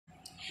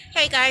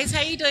Hey guys,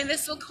 how you doing?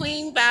 This is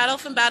Queen Battle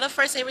from Battle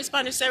First Aid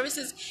Responder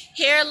Services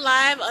here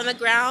live on the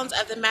grounds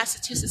of the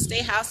Massachusetts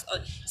State House.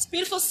 It's a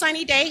beautiful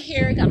sunny day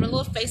here. Got my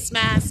little face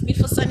mask.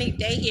 Beautiful sunny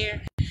day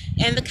here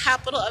in the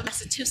capital of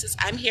Massachusetts.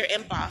 I'm here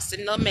in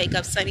Boston. No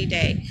makeup, sunny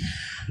day.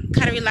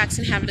 Kind of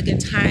relaxing, having a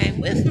good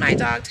time with my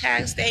dog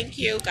tags. Thank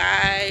you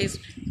guys.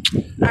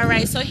 All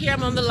right, so here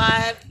I'm on the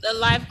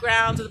live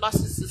grounds of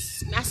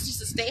the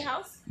Massachusetts State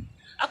House.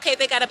 Okay,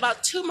 they got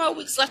about 2 more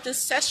weeks left in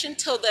session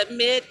till the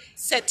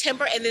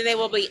mid-September, and then they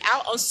will be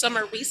out on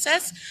summer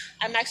recess.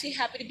 I'm actually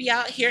happy to be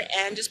out here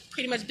and just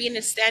pretty much being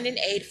a standing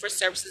aid for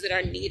services that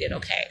are needed,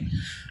 okay?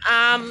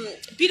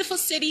 Beautiful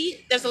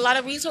city. There's a lot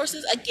of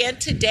resources. Again,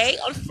 today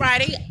on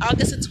Friday,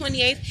 August the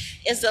 28th,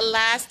 is the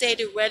last day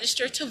to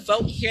register to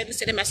vote here in the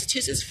state of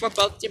Massachusetts for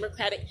both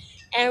Democratic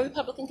and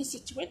Republican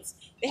constituents.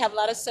 They have a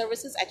lot of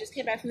services. I just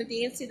came back from the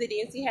DNC. The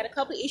DNC had a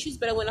couple of issues,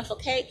 but it went off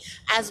okay,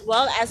 as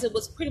well as it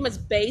was pretty much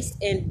based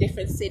in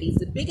different cities.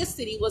 The biggest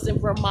city was in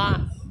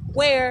Vermont,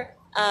 where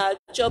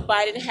Joe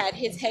Biden had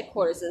his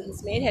headquarters, and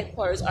his main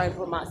headquarters are in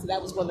Vermont, so that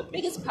was one of the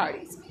biggest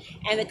parties.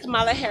 And then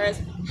Kamala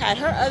Harris had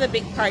her other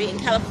big party in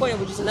California,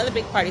 which is another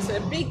big party. So the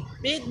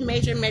big,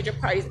 major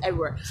parties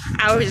everywhere.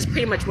 Ours is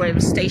pretty much where it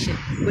was stationed,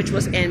 which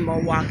was in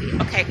Milwaukee.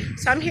 Okay,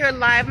 so I'm here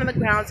live on the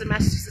grounds of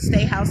Massachusetts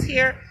State House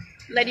here.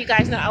 Let you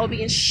guys know I will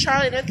be in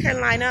Charlotte, North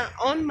Carolina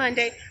on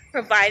Monday,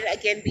 provided,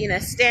 again, being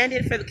a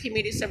stand-in for the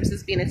community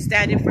services, being a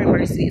stand-in for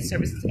emergency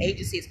services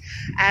agencies,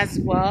 as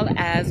well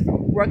as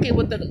working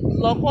with the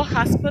local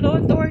hospital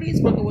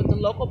authorities, working with the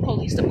local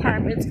police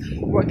departments,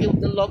 working with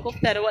the local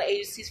federal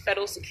agencies,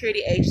 federal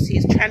security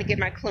agencies, trying to get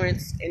my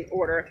clearance in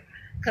order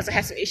because I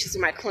have some issues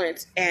with my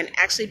clearance, and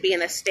actually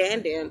being a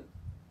stand-in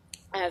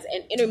as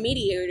an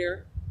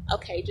intermediator,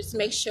 okay, just to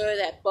make sure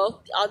that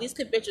all these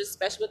conventions,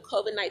 especially with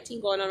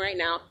COVID-19 going on right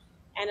now,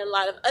 and a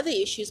lot of other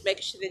issues,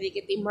 making sure that they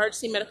get the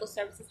emergency medical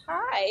services.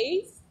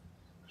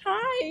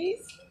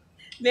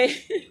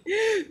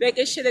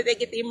 Making sure that they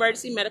get the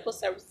emergency medical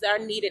services that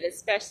are needed,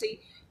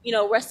 especially,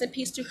 rest in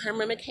peace to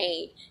Herman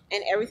McCain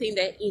and everything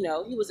that,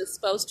 he was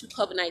exposed to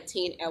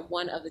COVID-19 at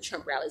one of the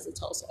Trump rallies in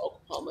Tulsa,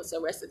 Oklahoma.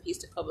 So rest in peace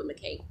to Herman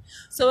McCain.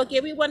 So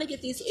again, we want to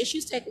get these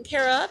issues taken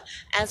care of,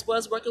 as well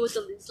as working with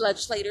the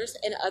legislators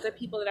and other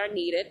people that are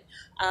needed.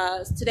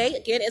 Today,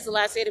 again, is the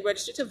last day to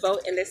register to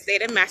vote in the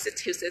state of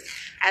Massachusetts,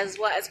 as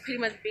well as pretty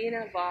much being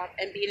involved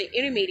and being an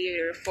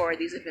intermediator for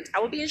these events. I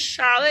will be in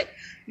Charlotte,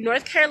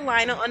 North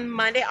Carolina on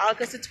Monday,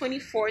 August the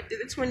 24th through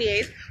the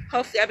 28th.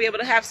 Hopefully I'll be able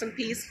to have some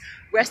peace.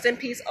 Rest in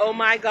peace. Oh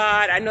my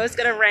God. I know it's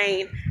going to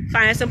rain.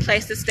 Find some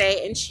place to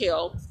stay and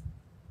chill,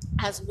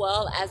 as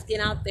well as get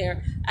out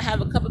there. I have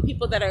a couple of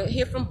people that are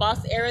here from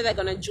Boston area that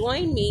are going to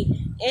join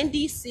me in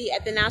DC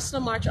at the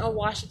National March on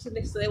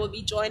Washington. So they will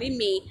be joining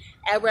me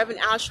at Reverend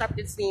Al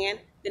Sharpton's stand,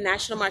 the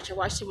National March on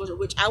Washington,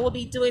 which I will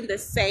be doing the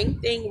same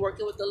thing,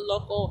 working with the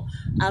local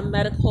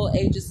medical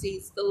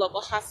agencies, the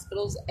local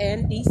hospitals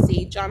in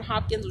DC, Johns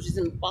Hopkins, which is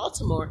in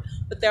Baltimore,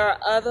 but there are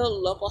other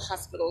local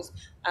hospitals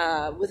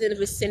within the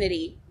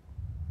vicinity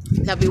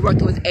that we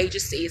working with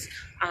agencies.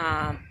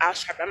 I'm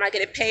not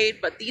getting paid,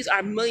 but these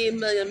are million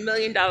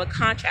dollar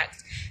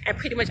contracts, and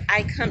pretty much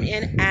I come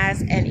in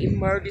as an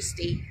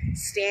emergency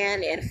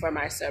stand-in for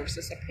my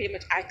services. So pretty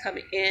much I come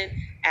in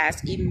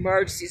as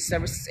emergency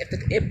services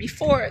if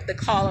before the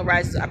call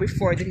arises or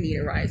before the need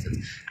arises.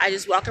 I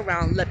just walk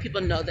around, let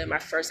people know that my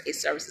first aid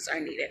services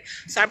are needed.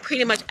 So I'm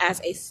pretty much as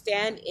a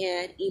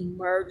stand-in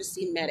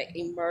emergency medic,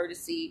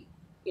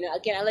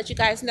 again, I let you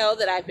guys know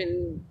that I've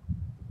been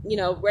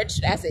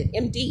registered as an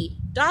MD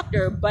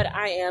doctor, but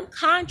I am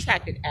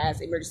contracted as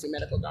emergency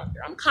medical doctor.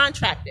 I'm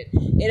contracted.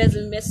 It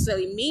doesn't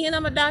necessarily mean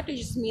I'm a doctor. It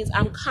just means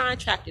I'm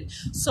contracted.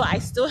 So I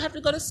still have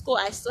to go to school.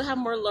 I still have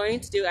more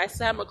learning to do. I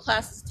still have more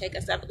classes to take. I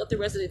still have to go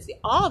through residency,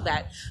 all of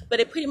that. But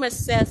it pretty much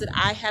says that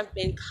I have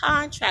been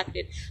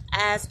contracted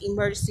as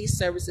emergency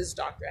services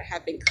doctor. I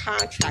have been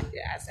contracted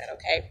as that,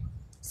 okay?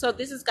 So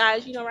this is,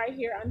 guys, right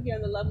here. I'm here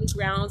on the lovely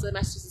grounds of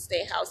Massachusetts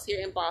State House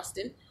here in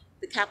Boston,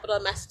 the capital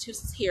of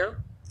Massachusetts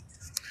here.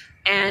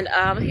 And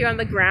here on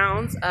the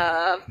grounds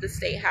of the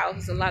State House,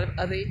 there's a lot of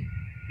other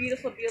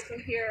beautiful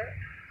here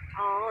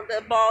on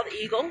the Bald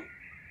Eagle.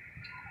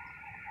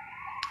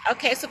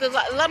 Okay, so there's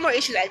a lot more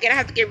issues. Again, I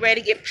have to get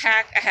ready, get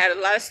packed. I had a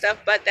lot of stuff,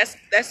 but that's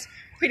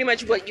pretty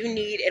much what you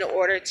need in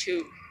order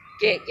to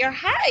get your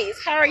highs.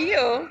 How are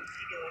you?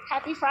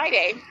 Happy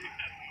Friday.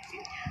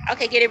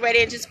 Okay, get it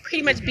ready and just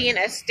pretty much being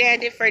a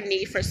stand-in for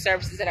need for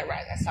services that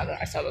arise.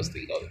 I saw those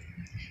three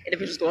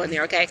individuals going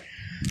there, okay?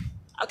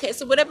 Okay,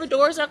 so whatever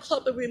doors are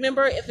closed, but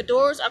remember, if the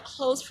doors are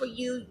closed for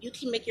you, you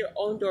can make your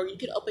own door. You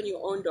can open your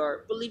own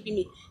door. Believe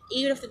me,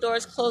 even if the door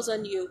is closed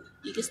on you,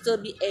 you can still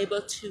be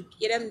able to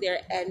get in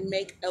there and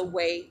make a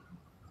way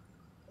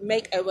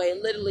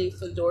literally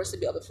for the doors to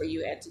be open for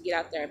you and to get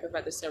out there and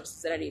provide the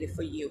services that are needed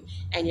for you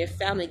and your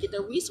family. Get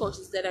the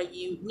resources that are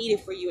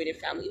needed for you and your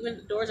family. Even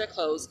if the doors are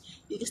closed,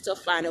 you can still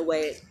find a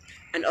way,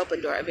 an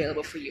open door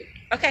available for you.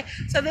 Okay,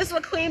 so this is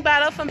Queen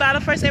Battle from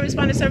Battle First Aid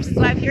Responder Services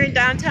live here in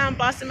downtown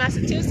Boston,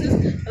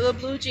 Massachusetts. A little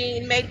blue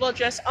jean, Madewell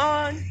dress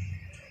on.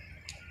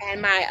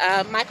 and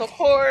my Michael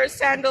Kors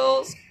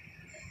sandals.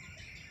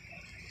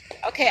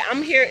 Okay,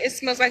 I'm here. It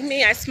smells like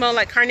me. I smell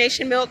like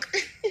carnation milk.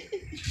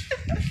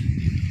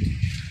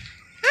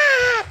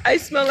 I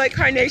smell like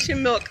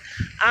carnation milk.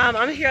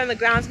 I'm here on the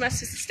grounds of my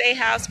sister's state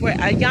house where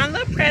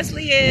Ayanna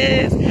Pressley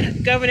is,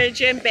 Governor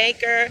Jim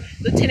Baker,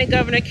 Lieutenant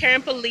Governor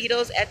Karen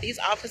Politos at these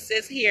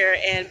offices here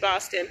in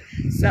Boston.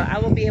 So I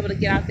will be able to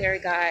get out there,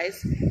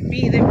 guys,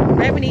 be the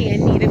remedy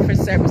and needed for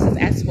services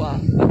as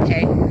well.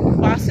 Okay,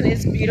 Boston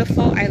is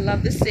beautiful. I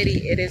love the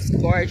city. It is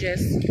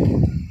gorgeous.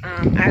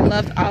 I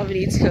loved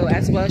Albany too,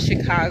 as well as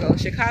Chicago.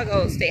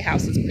 Chicago State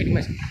House is pretty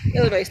much,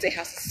 Illinois State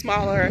House is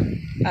smaller.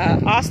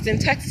 Austin,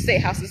 Texas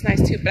State House is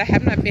nice too, but I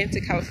have not been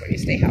to California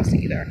State House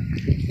either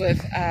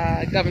with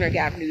Governor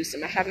Gavin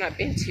Newsom. I have not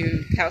been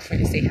to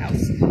California State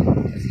House.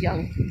 There's a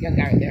young guy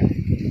right there.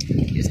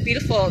 It's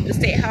beautiful. The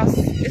State House,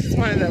 this is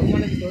one of the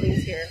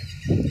buildings here.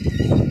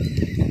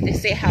 The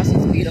State House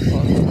is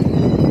beautiful.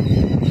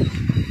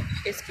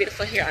 It's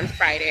beautiful here on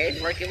Friday,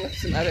 working with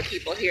some other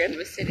people here in the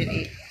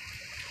vicinity.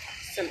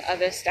 Some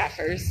other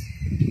staffers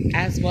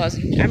as well as,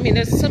 I mean,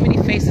 there's so many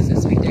faces,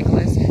 it's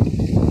ridiculous.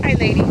 Hi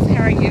ladies,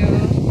 how are you?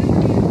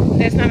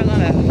 There's not a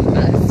lot of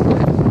us,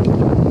 but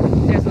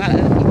there's a lot of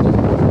other people.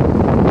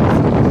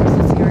 This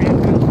is here in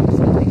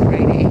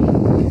Friday.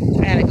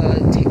 I had to go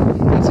to a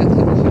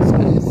couple of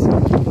hospitals.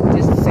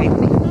 Just the same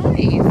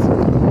thing.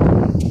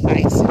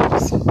 Nice.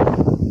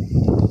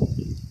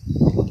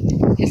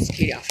 His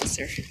security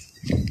officer.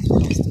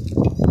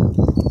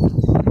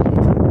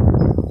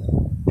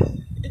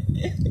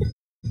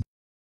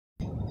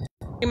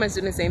 He must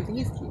do the same thing.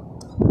 He's cute.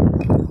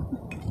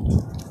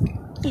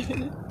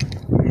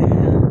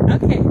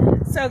 Okay,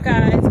 so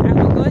guys, I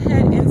will go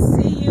ahead and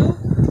see you.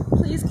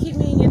 Please keep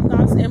me in your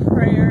thoughts and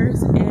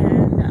prayers,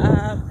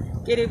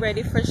 and getting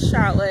ready for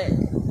Charlotte.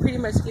 Pretty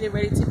much getting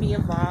ready to be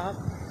involved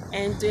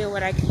and doing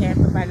what I can,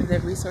 providing the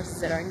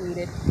resources that are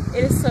needed.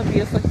 It is so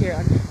beautiful here.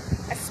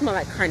 I smell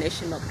like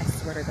carnation milk, I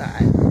swear to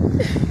God.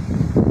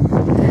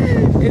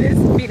 It is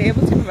being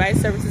able to provide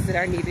services that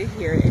are needed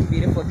here in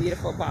beautiful,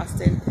 beautiful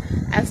Boston,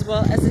 as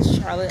well as in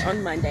Charlotte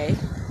on Monday.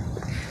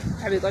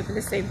 Probably going through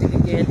the same thing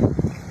again.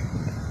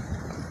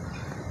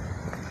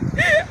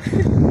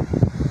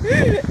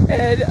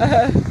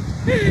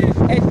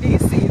 and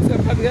DC, so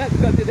I'm probably going to have to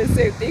go through the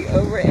same thing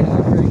over and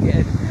over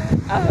again.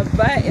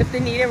 But if the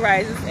need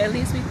arises, at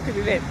least we can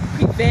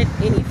prevent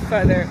any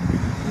further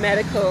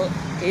medical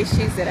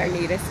issues that are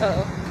needed.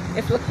 So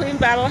if La Queen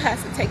Battle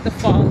has to take the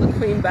fall, La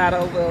Queen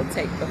Battle will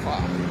take the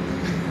fall.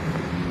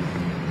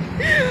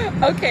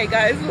 Okay,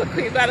 guys, La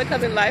Queen Battle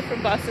coming live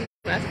from Boston,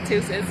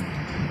 Massachusetts.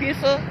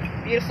 Beautiful,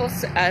 beautiful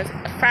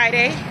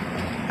Friday,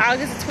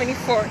 August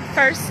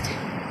 21st.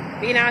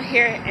 Being out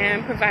here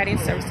and providing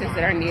services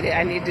that are needed.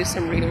 I need to do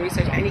some reading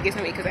research. I need to get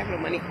some because I have no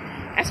money.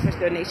 As for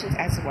donations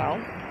as well.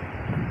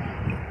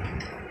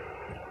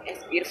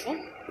 It's beautiful.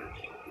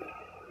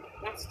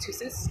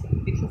 Massachusetts,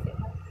 beautiful.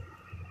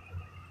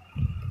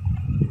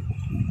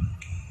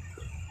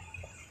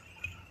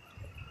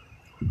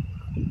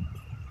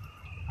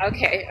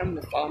 Okay, I'm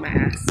gonna fall on my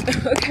ass.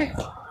 Okay,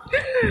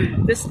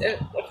 this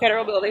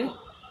federal building.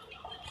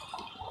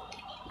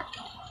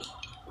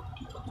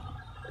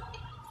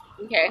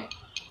 Okay,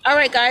 all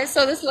right, guys.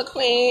 So this is La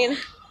Queen.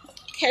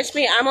 Catch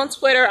me. I'm on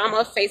Twitter. I'm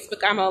on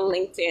Facebook. I'm on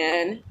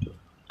LinkedIn.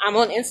 I'm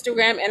on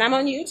Instagram, and I'm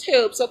on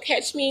YouTube. So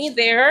catch me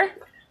there.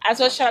 As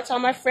well, shout out to all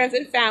my friends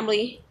and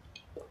family.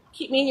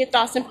 Keep me in your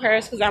thoughts and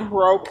prayers because I'm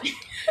broke.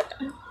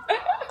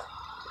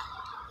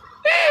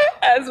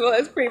 As well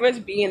as pretty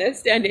much being a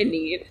standing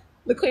need.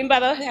 La Queen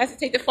Battle has to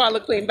take the fall. La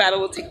Queen Battle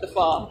will take the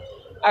fall.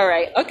 All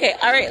right. Okay.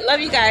 All right. Love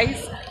you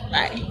guys.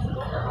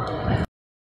 Bye.